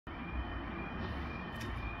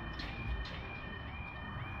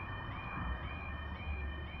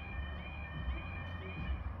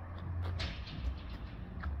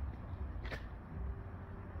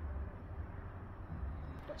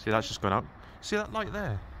See, that's just gone up. See that light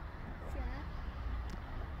there? Yeah.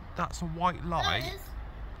 That's a white light. It is.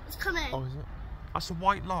 It's coming. Oh, is it? That's a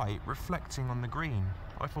white light reflecting on the green.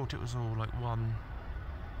 I thought it was all like one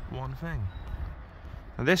thing.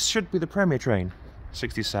 And this should be the Premier train.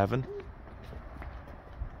 67.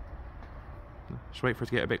 Just wait for it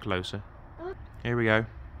to get a bit closer. Here we go.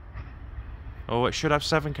 Oh, it should have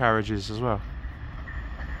 7 carriages as well.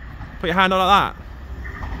 Put your hand on like that.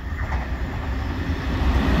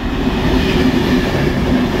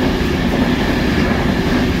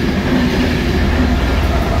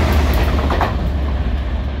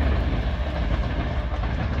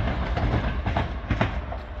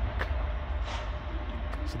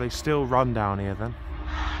 So they still run down here then.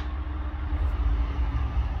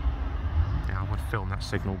 Yeah, I would film that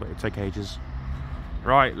signal, but it'd take ages.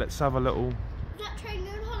 Right, let's have a little... Is that train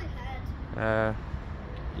going Holyhead?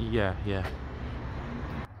 Yeah.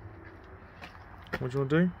 What do you want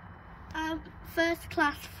to do? First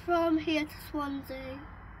class from here to Swansea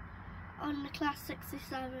on the class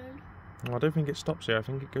 67. Oh, I don't think it stops here. I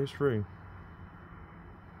think it goes through.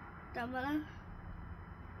 Down below.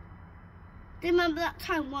 Do you remember that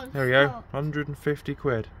time once? There we go. 150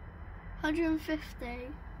 quid.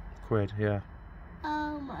 150 Quid, yeah.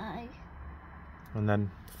 Oh my. And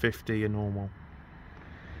then 50 a normal.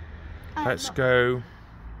 Let's go.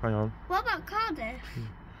 Hang on. What about Cardiff?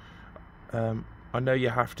 I know you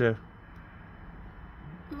have to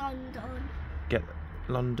London. get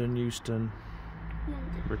London, Euston,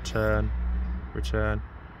 London. return.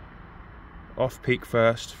 Off peak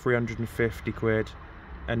first, 350 quid.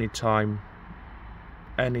 Anytime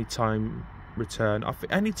return.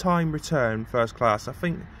 Anytime return first class. I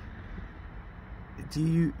think. Do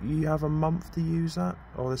you have a month to use that,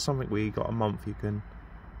 or there's something where you got a month you can?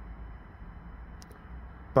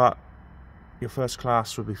 But your first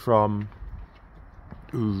class would be from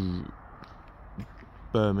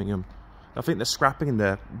Birmingham. I think they're scrapping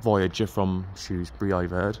their Voyager from Shrewsbury,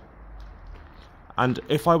 I've heard. And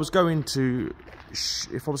if I was going to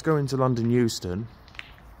London Euston,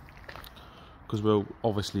 because we'll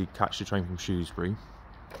obviously catch the train from Shrewsbury,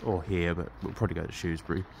 or here, but we'll probably go to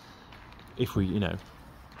Shrewsbury if we, yeah.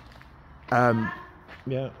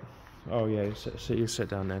 Oh yeah, so you sit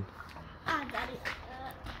down then.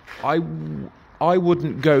 I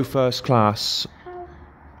wouldn't go first class.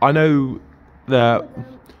 I know that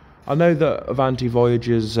Avanti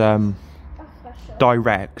Voyager's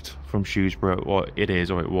direct from Shrewsbury, or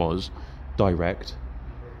it was direct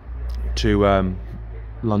to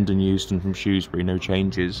London Euston from Shrewsbury, no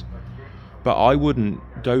changes. But I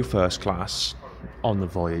wouldn't go first class on the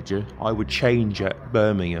Voyager. I would change at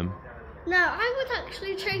Birmingham. No, I would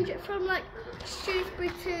actually change it from like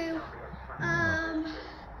Shrewsbury to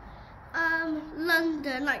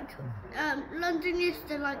London, like London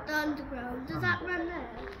Euston, like the Underground. Does that run there?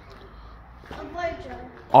 A Voyager.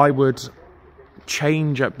 I would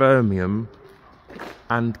change at Birmingham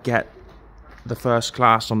and get the first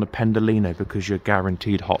class on the Pendolino, because you're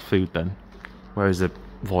guaranteed hot food then. Whereas the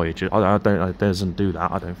Voyager, it doesn't do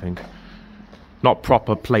that, I don't think. Not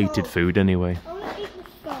proper plated food anyway. I want to eat the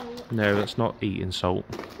salt. No, that's not eating salt.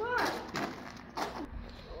 Why?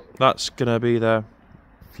 That's gonna be the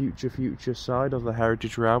future side of the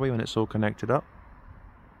Heritage Railway when it's all connected up.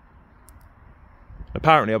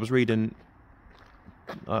 Apparently I was reading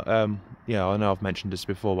yeah, I know I've mentioned this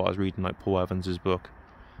before, but I was reading like Paul Evans's book,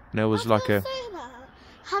 and there was like a...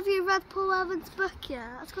 Have you read Paul Evans' book yet?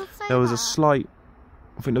 I was going to say there was a slight...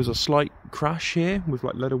 I think there was a slight crash here with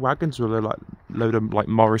like a load of wagons with a load of like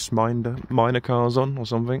Morris Minor cars on or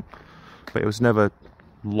something, but it was never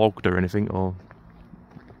logged or anything or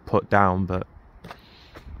put down. But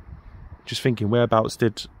just thinking, whereabouts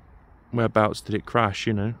did it crash?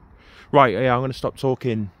 You know, right? Yeah, I'm going to stop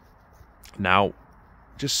talking now.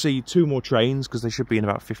 Just see 2 more trains because they should be in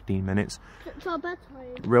about 15 minutes. It's our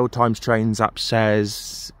bedtime. Real Times Trains app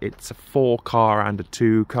says it's a 4-car and a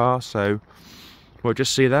 2-car, so we'll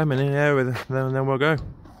just see them in here and then we'll go.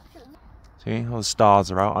 See, all the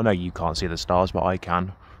stars are out. I know you can't see the stars, but I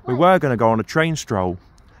can. We were going to go on a train stroll.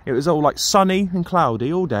 It was all like sunny and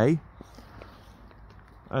cloudy all day,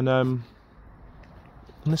 and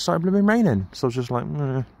it started blooming raining. So I was just like,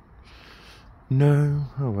 no,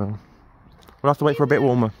 oh well. We'll have to wait for a bit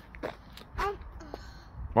warmer.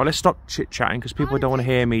 Well, let's stop chit-chatting because people don't want to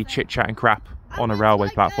hear me chit-chatting crap on a railway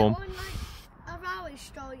platform. On, like, a railway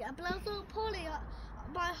stroll, yeah, but I was all poorly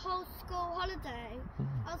my whole school holiday.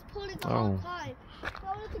 I was poorly the whole time. But I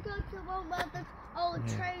wanted to go to the one where the old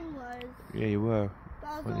train was. Yeah, you were. But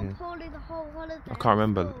I was all poorly the whole holiday. I can't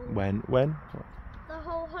remember when. The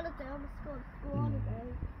whole holiday on the school holiday.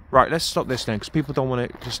 Right, let's stop this then, because people don't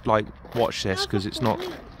want to just like watch this, because it's not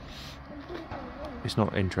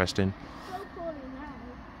interesting.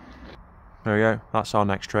 There we go. That's our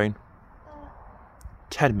next train.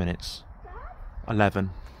 10 minutes. 11.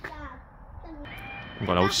 We've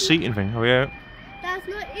got an old seating thing. Here we go. That's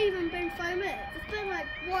not even been 5 minutes. It's been like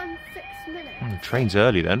 6 minutes. The train's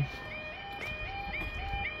early then.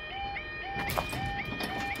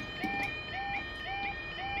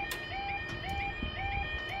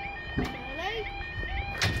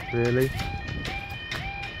 Really?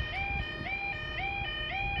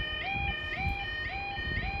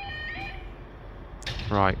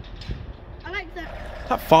 Right. I like that.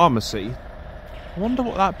 That pharmacy. I wonder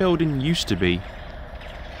what that building used to be.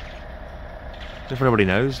 If anybody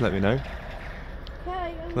knows, let me know.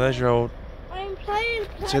 Okay, There's your old... I'm playing.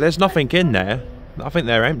 See, there's nothing in there. I think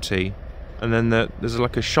they're empty. And then there's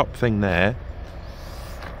like a shop thing there.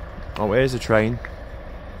 Oh, here's the train.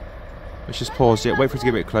 Let's just pause it. Wait for it to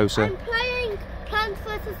get a bit closer. I'm playing Plants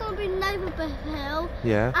vs Zombie Neighbourhood.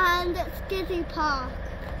 Yeah. And it's Giddy Park.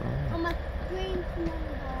 Oh. On my green number.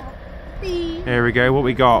 Here we go. What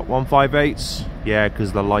we got? 158s? Yeah,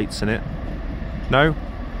 because the lights in it. No?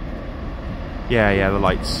 Yeah, the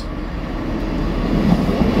lights.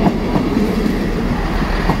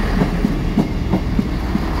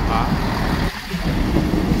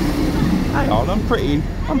 Hang on,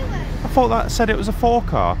 I thought that said it was a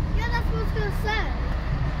 4-car. Yeah, that's what I was going to say.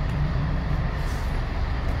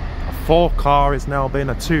 A 4-car is now being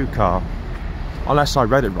a 2-car. Unless I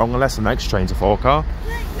read it wrong, unless the next train's a 4-car.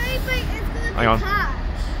 Maybe it's going to Hang on. catch.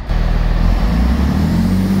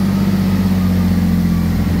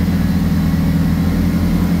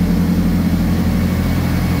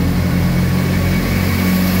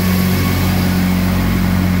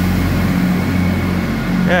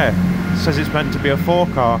 Yeah, it says it's meant to be a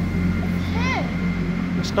 4-car.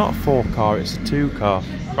 Hey. It's not a 4-car, it's a 2-car.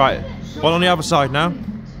 Right, one on the other side now.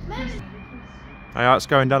 Hey, it's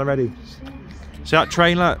going down already. See that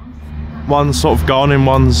train, look? One's sort of gone and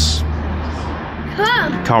one's...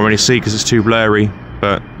 Can't really see because it's too blurry,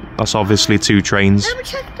 but that's obviously 2 trains. Let me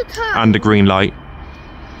check the time. And a green light.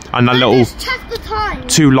 And that little Just check the time.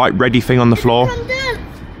 2 light ready thing on the floor. Come down.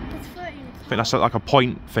 It's 13 I think that's like a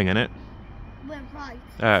point thing, innit? We're right.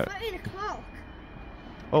 It's 13 o'clock.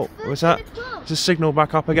 Oh, what's that? Is the signal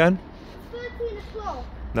back up again? 13 o'clock.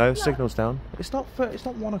 No, Look. signal's down. It's not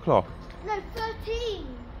 1 o'clock. No, 13.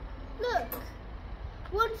 Look.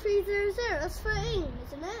 1300. That's 13,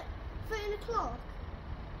 isn't it? 13 o'clock.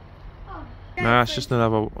 Oh. Nah, it's just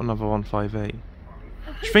another 158.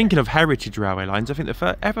 Thinking of heritage railway lines, I think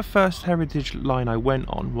the first heritage line I went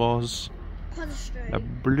on was the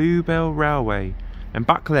Bluebell Railway. And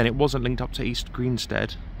back then it wasn't linked up to East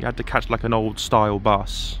Greenstead. You had to catch like an old style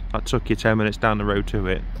bus that took you 10 minutes down the road to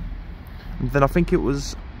it. And then I think it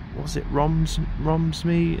was it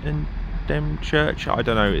Romsey and Church? I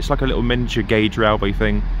don't know. It's like a little miniature gauge railway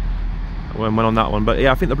thing. I went on that one. But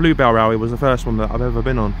yeah, I think the Bluebell Railway was the first one that I've ever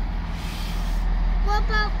been on. What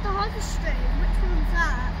about the Huddersfield? Which one's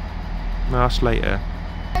that? No, that's later.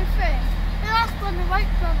 The last one, the Wright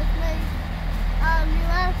brothers made new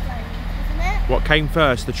airplanes, isn't it? What came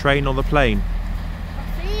first, the train or the plane?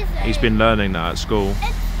 That's easy. He's been learning that at school.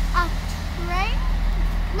 It's a train?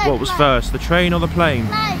 No, What was plane. first, the train or the plane?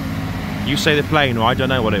 Plane. You say the plane, or I don't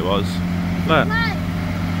know what it was. Look. Plane.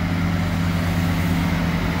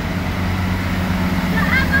 The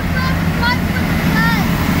ever first flight was a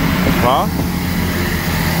plane. Car?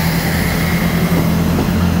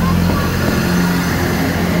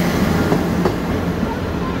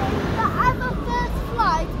 The ever first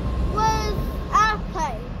flight was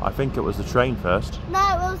airplane. I think it was the train first. No,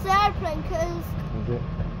 it was the airplane because... Was it?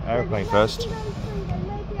 Airplane first.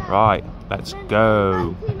 Right, let's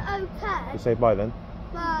go. 1910. You say bye then.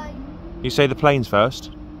 Bye. You say the plane's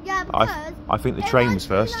first? Yeah, because... I think the in train was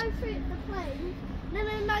first. 1903 it's the plane, then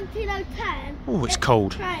in 1910... Oh, it's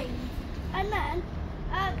cold. Train. And then...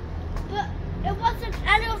 but it wasn't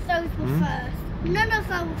any of those were first. None of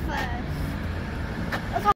them were first.